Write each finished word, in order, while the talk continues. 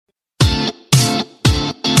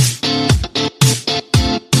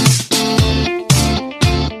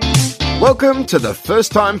Welcome to the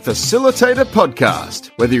First Time Facilitator podcast.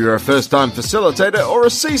 Whether you're a first-time facilitator or a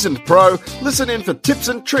seasoned pro, listen in for tips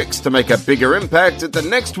and tricks to make a bigger impact at the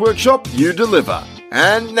next workshop you deliver.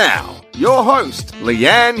 And now, your host,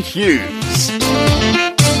 Leanne Hughes.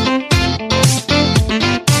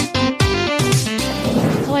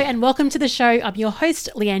 Hello and welcome to the show. I'm your host,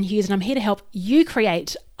 Leanne Hughes, and I'm here to help you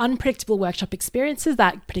create unpredictable workshop experiences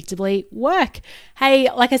that predictably work. Hey,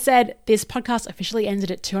 like I said, this podcast officially ended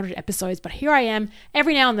at 200 episodes, but here I am.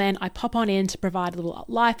 Every now and then I pop on in to provide a little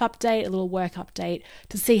life update, a little work update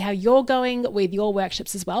to see how you're going with your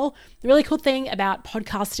workshops as well. The really cool thing about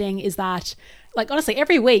podcasting is that honestly,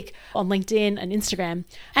 every week on LinkedIn and Instagram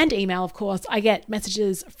and email, of course, I get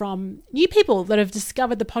messages from new people that have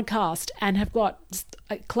discovered the podcast and have got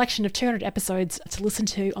a collection of 200 episodes to listen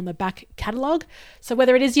to on the back catalogue. So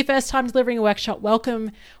whether it is your first time delivering a workshop,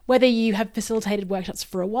 welcome. Whether you have facilitated workshops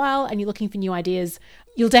for a while and you're looking for new ideas,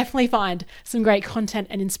 you'll definitely find some great content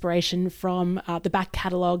and inspiration from the back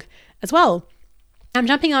catalogue as well. I'm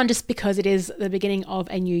jumping on just because it is the beginning of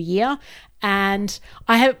a new year, and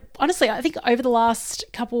I think over the last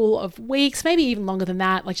couple of weeks, maybe even longer than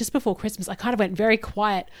that, like just before Christmas, I kind of went very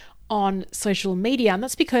quiet on social media, and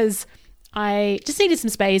that's because I just needed some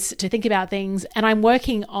space to think about things, and I'm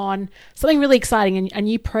working on something really exciting, a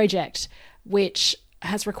new project, which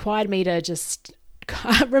has required me to just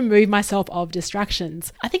remove myself of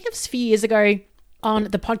distractions. I think it was a few years ago on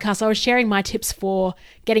the podcast, I was sharing my tips for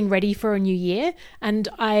getting ready for a new year. And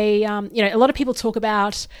a lot of people talk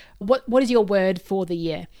about what is your word for the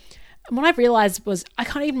year? And what I've realized was I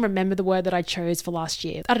can't even remember the word that I chose for last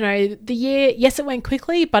year. I don't know, the year, yes, it went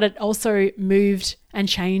quickly, but it also moved and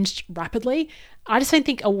changed rapidly. I just don't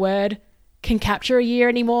think a word can capture a year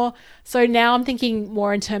anymore. So now I'm thinking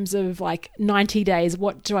more in terms of 90 days.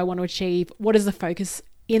 What do I want to achieve? What is the focus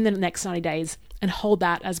in the next 90 days? And hold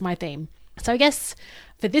that as my theme. So I guess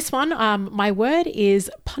for this one, my word is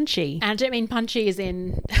punchy. And I don't mean punchy as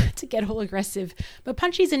in to get all aggressive, but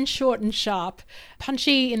punchy as in short and sharp.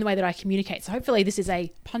 Punchy in the way that I communicate. So hopefully this is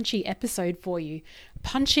a punchy episode for you.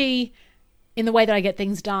 Punchy in the way that I get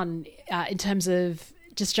things done in terms of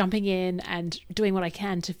just jumping in and doing what I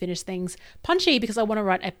can to finish things. Punchy because I want to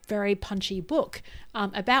write a very punchy book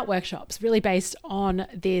about workshops, really based on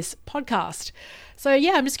this podcast. So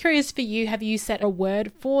yeah, I'm just curious for you, have you set a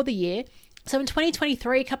word for the year? So in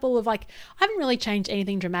 2023, a couple of I haven't really changed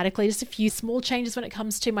anything dramatically, just a few small changes when it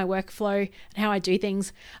comes to my workflow and how I do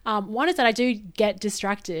things. One is that I do get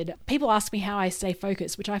distracted. People ask me how I stay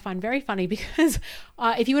focused, which I find very funny because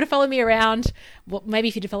if you would have followed me around, well, maybe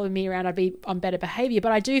if you'd have followed me around, I'd be on better behavior.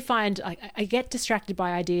 But I do find I get distracted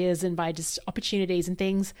by ideas and by just opportunities and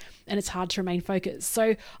things, and it's hard to remain focused.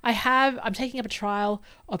 So I'm taking up a trial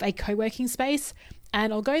of a co-working space.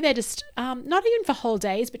 And I'll go there just, not even for whole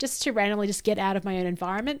days, but just to randomly just get out of my own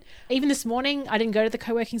environment. Even this morning, I didn't go to the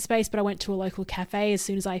co-working space, but I went to a local cafe as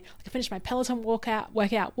soon as I finished my Peloton workout,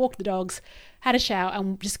 walked the dogs, had a shower,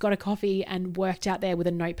 and just got a coffee and worked out there with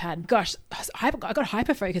a notepad. Gosh, I got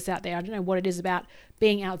hyper-focus out there. I don't know what it is about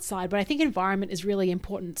being outside, but I think environment is really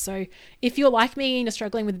important. So if you're like me and you're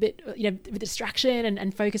struggling with a bit, with distraction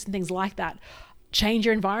and focus and things like that, change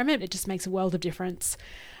your environment. It just makes a world of difference.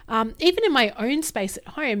 Even in my own space at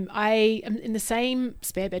home, I am in the same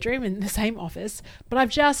spare bedroom, in the same office, but I've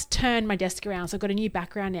just turned my desk around. So I've got a new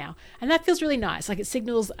background now. And that feels really nice. It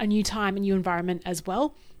signals a new time, a new environment as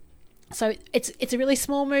well. So it's a really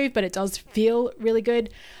small move, but it does feel really good.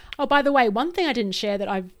 Oh, by the way, one thing I didn't share that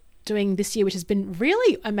I'm doing this year, which has been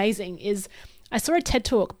really amazing, is I saw a TED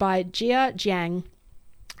Talk by Jia Jiang.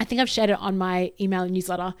 I think I've shared it on my email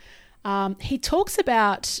newsletter. He talks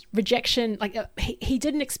about rejection. He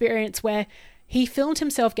did an experience where he filmed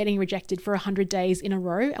himself getting rejected for 100 days in a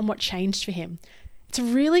row and what changed for him. It's a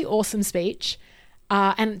really awesome speech.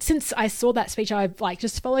 And since I saw that speech, I've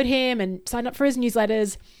just followed him and signed up for his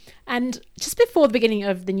newsletters. And just before the beginning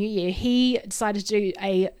of the new year, he decided to do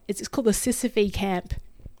it's called the Sisyphe Camp.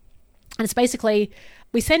 And it's basically,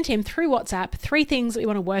 we send him through WhatsApp 3 things that we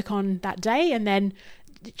want to work on that day and then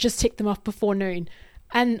just tick them off before noon.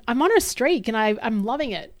 And I'm on a streak and I'm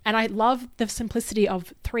loving it. And I love the simplicity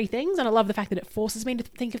of 3 things. And I love the fact that it forces me to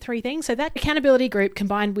think of 3 things. So that accountability group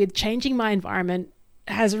combined with changing my environment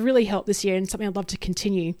has really helped this year and something I'd love to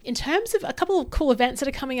continue. In terms of a couple of cool events that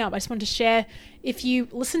are coming up, I just wanted to share, if you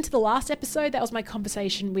listened to the last episode, that was my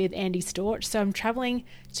conversation with Andy Storch. So I'm traveling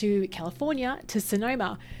to California, to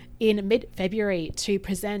Sonoma in mid-February to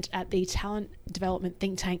present at the Talent Development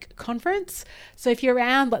Think Tank Conference. So if you're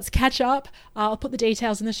around, let's catch up. I'll put the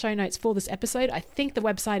details in the show notes for this episode. I think the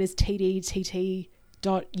website is tdtt.us.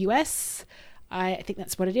 I think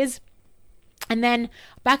that's what it is. And then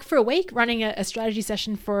back for a week running a strategy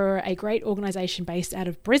session for a great organization based out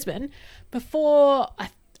of Brisbane before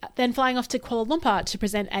then flying off to Kuala Lumpur to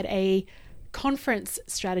present at a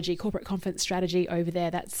corporate conference strategy over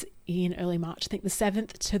there. That's in early March, I think the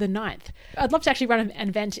 7th to the 9th. I'd love to actually run an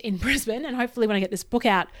event in Brisbane, and hopefully when I get this book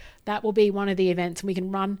out, that will be one of the events, and we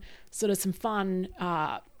can run sort of some fun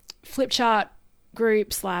flip chart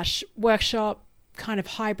group / workshop, kind of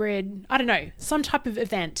hybrid, I don't know, some type of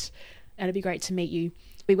event. And it'd be great to meet you.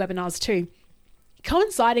 Be webinars too.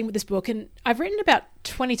 Coinciding with this book, and I've written about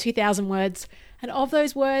 22,000 words, and of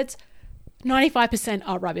those words, 95%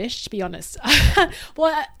 are rubbish, to be honest.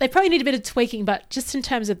 Well, they probably need a bit of tweaking, but just in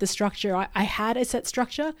terms of the structure, I had a set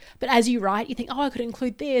structure. But as you write, you think, oh, I could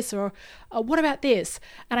include this, or what about this?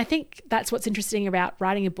 And I think that's what's interesting about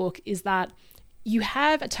writing a book is that you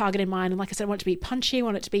have a target in mind. And like I said, I want it to be punchy. I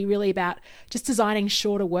want it to be really about just designing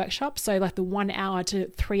shorter workshops. So like the 1 hour to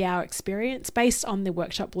 3 hour experience based on the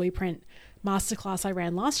workshop blueprint masterclass I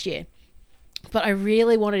ran last year. But I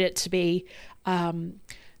really wanted it to be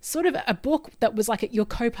sort of a book that was like your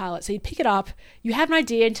co-pilot. So you'd pick it up, you have an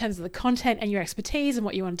idea in terms of the content and your expertise and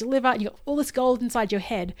what you want to deliver, and you've got all this gold inside your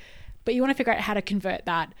head, but you want to figure out how to convert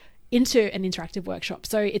that into an interactive workshop.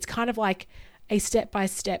 So it's kind of like a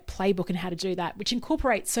step-by-step playbook and how to do that, which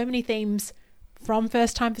incorporates so many themes from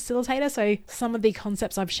First Time Facilitator. So some of the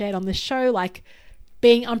concepts I've shared on this show, like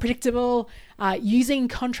being unpredictable, using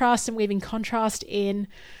contrast and weaving contrast in,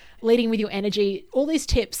 leading with your energy, all these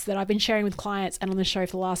tips that I've been sharing with clients and on the show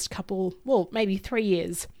for the last maybe 3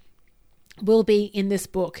 years will be in this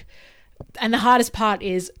book. And the hardest part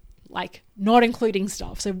is like not including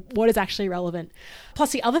stuff. So what is actually relevant?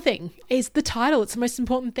 Plus the other thing is the title. It's the most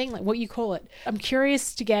important thing, like what you call it. I'm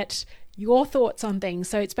curious to get your thoughts on things.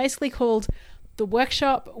 So it's basically called The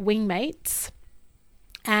Workshop Wingmates.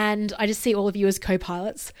 And I just see all of you as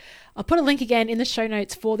co-pilots. I'll put a link again in the show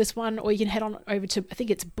notes for this one, or you can head on over to, I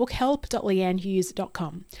think it's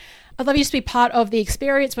bookhelp.leannehughes.com. I'd love you to be part of the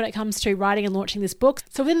experience when it comes to writing and launching this book.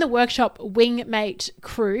 So within the workshop Wingmate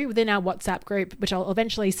crew, within our WhatsApp group, which I'll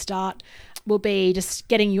eventually start, will be just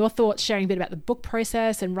getting your thoughts, sharing a bit about the book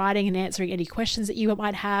process and writing and answering any questions that you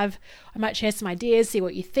might have. I might share some ideas, see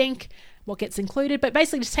what you think, what gets included, but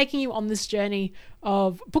basically just taking you on this journey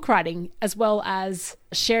of book writing, as well as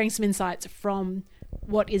sharing some insights from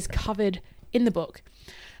what is covered in the book.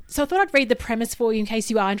 So I thought I'd read the premise for you in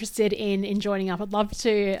case you are interested in joining up. I'd love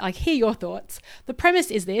to hear your thoughts. The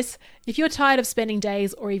premise is this: if you're tired of spending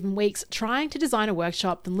days or even weeks trying to design a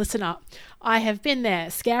workshop, then listen up. I have been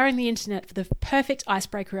there, scouring the internet for the perfect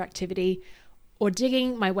icebreaker activity, or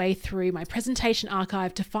digging my way through my presentation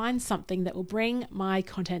archive to find something that will bring my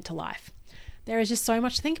content to life. There is just so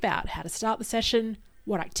much to think about: how to start the session,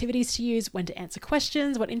 what activities to use, when to answer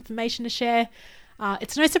questions, what information to share.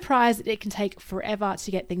 It's no surprise that it can take forever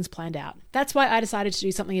to get things planned out. That's why I decided to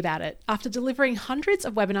do something about it. After delivering hundreds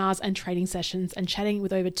of webinars and training sessions and chatting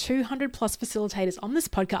with over 200 plus facilitators on this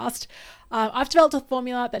podcast, I've developed a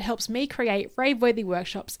formula that helps me create rave-worthy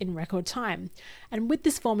workshops in record time. And with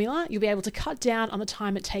this formula, you'll be able to cut down on the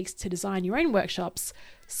time it takes to design your own workshops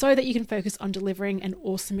so that you can focus on delivering an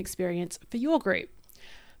awesome experience for your group.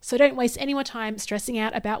 So don't waste any more time stressing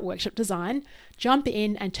out about workshop design. Jump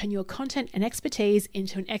in and turn your content and expertise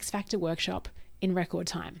into an X-Factor workshop in record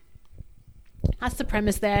time. That's the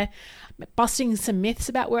premise there. Busting some myths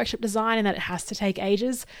about workshop design and that it has to take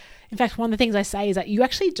ages. In fact, one of the things I say is that you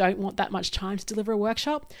actually don't want that much time to deliver a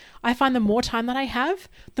workshop. I find the more time that I have,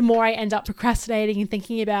 the more I end up procrastinating and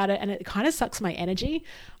thinking about it, and it kind of sucks my energy.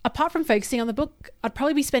 Apart from focusing on the book, I'd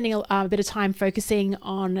probably be spending a bit of time focusing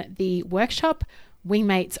on the workshop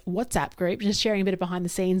Wingmates WhatsApp group, just sharing a bit of behind the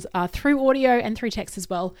scenes through audio and through text as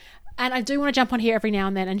well. And I do want to jump on here every now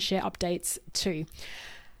and then and share updates too.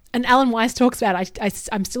 And Alan Weiss talks about it.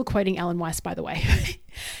 I'm still quoting Alan Weiss, by the way.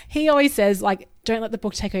 He always says, don't let the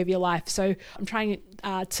book take over your life. So I'm trying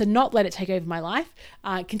to not let it take over my life,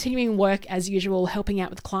 continuing work as usual, helping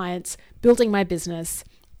out with clients, building my business,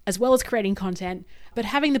 as well as creating content, but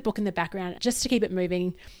having the book in the background just to keep it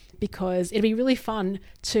moving, because it'd be really fun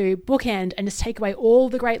to bookend and just take away all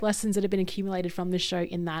the great lessons that have been accumulated from this show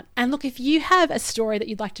in that. And look, if you have a story that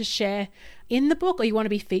you'd like to share in the book, or you want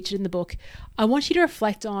to be featured in the book, I want you to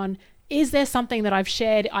reflect on, is there something that I've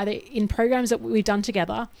shared either in programs that we've done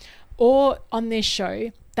together or on this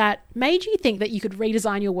show that made you think that you could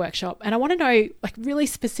redesign your workshop? And I want to know really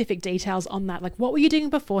specific details on that. What were you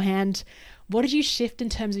doing beforehand? What did you shift in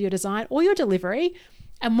terms of your design or your delivery?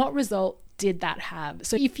 And what result did that have?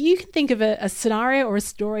 So if you can think of a scenario or a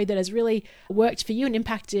story that has really worked for you and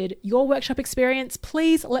impacted your workshop experience,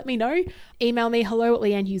 please let me know. Email me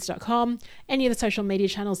hello@leannehughes.com, any of the social media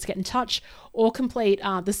channels to get in touch, or complete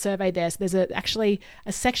the survey there. So there's actually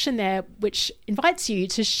a section there which invites you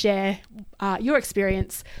to share your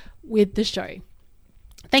experience with the show.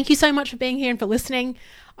 Thank you so much for being here and for listening.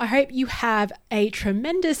 I hope you have a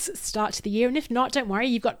tremendous start to the year. And if not, don't worry,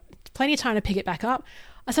 you've got plenty of time to pick it back up.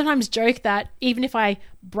 I sometimes joke that even if I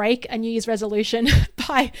break a New Year's resolution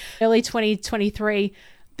by early 2023,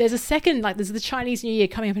 there's the Chinese New Year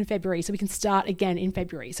coming up in February, so we can start again in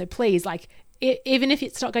February. So please, even if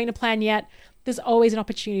it's not going to plan yet, there's always an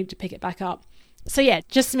opportunity to pick it back up. So yeah,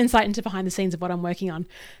 just some insight into behind the scenes of what I'm working on.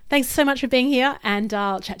 Thanks so much for being here, and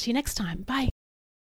I'll chat to you next time. Bye.